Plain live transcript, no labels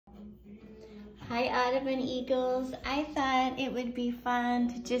Hi Audubon Eagles. I thought it would be fun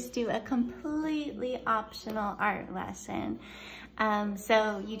to just do a completely optional art lesson.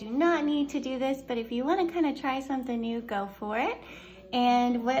 So you do not need to do this, but if you want to kind of try something new, go for it.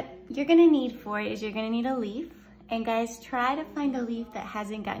 And what you're going to need for it is you're going to need a leaf. And guys, try to find a leaf that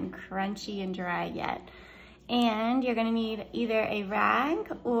hasn't gotten crunchy and dry yet. And you're going to need either a rag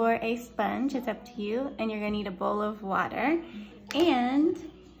or a sponge, it's up to you. And you're going to need a bowl of water. And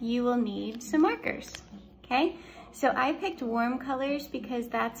you will need some markers, okay? So I picked warm colors because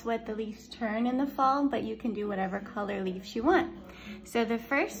that's what the leaves turn in the fall, but you can do whatever color leaves you want. So the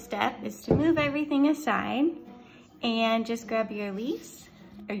first step is to move everything aside and just grab your leaves,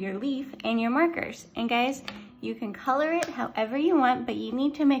 or your leaf, and your markers. And guys, you can color it however you want, but you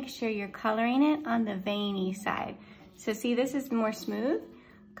need to make sure you're coloring it on the veiny side. So see, this is more smooth.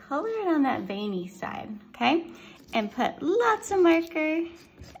 Color it on that veiny side, okay? And put lots of marker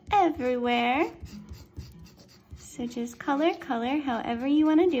everywhere. So just color however you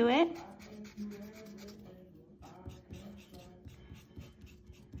want to do it.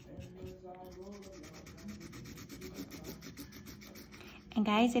 And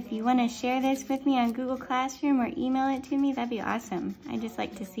guys, if you want to share this with me on Google Classroom or email it to me, that'd be awesome. I just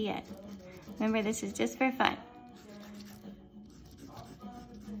like to see it. Remember, this is just for fun.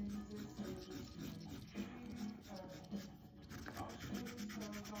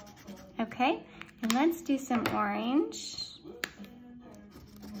 Okay, and let's do some orange.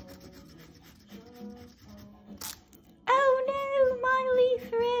 Oh no, my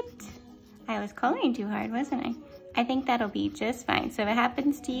leaf ripped. I was coloring too hard, wasn't I? I think that'll be just fine. So if it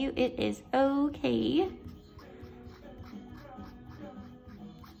happens to you, it is okay.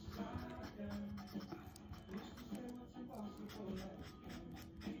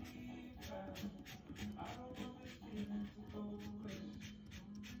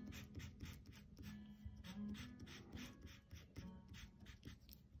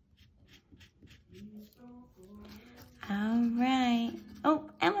 All right. Oh,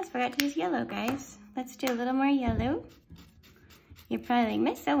 I almost forgot to use yellow, guys. Let's do a little more yellow. You're probably like,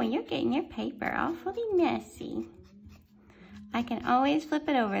 Miss Owen, you're getting your paper awfully messy. I can always flip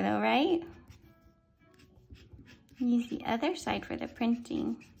it over though, right? Use the other side for the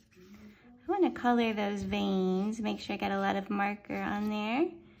printing. I want to color those veins, make sure I got a lot of marker on there.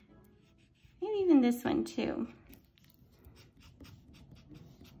 Maybe even this one too.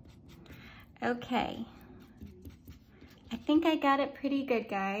 Okay. I think I got it pretty good,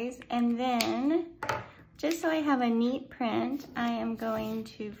 guys. And then, just so I have a neat print, I am going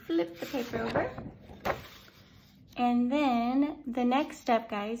to flip the paper over. And then the next step,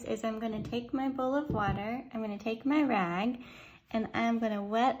 guys, is I'm going to take my bowl of water, I'm going to take my rag, and I'm going to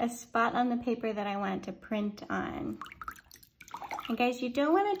wet a spot on the paper that I want to print on. And guys, you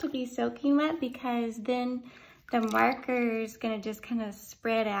don't want it to be soaking wet because then the marker is going to just kind of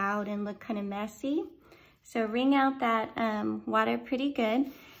spread out and look kind of messy. So wring out that water pretty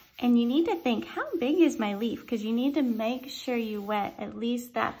good. And you need to think, how big is my leaf? Because you need to make sure you wet at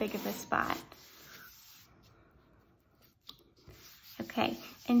least that big of a spot. Okay,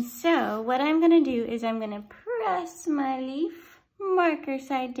 and so what I'm gonna do is I'm gonna press my leaf marker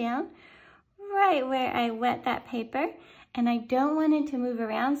side down right where I wet that paper. And I don't want it to move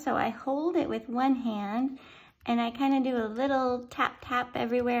around, so I hold it with one hand and I kind of do a little tap, tap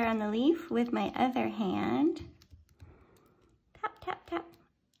everywhere on the leaf with my other hand. Tap, tap, tap.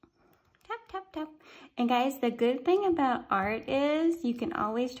 Tap, tap, tap. And guys, the good thing about art is you can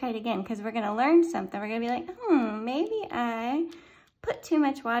always try it again because we're going to learn something. We're going to be like, maybe I put too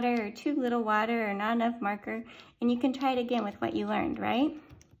much water or too little water or not enough marker. And you can try it again with what you learned, right?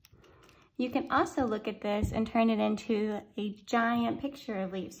 You can also look at this and turn it into a giant picture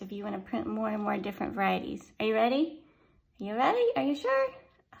of leaves if you want to print more and more different varieties. Are you ready? Are you ready? Are you sure?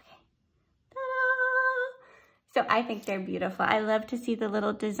 Okay. Ta-da! So I think they're beautiful. I love to see the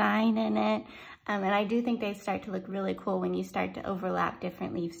little design in it. And I do think they start to look really cool when you start to overlap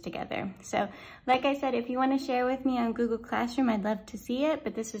different leaves together. So like I said, if you want to share with me on Google Classroom, I'd love to see it.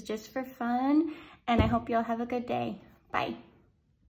 But this is just for fun. And I hope you all have a good day. Bye.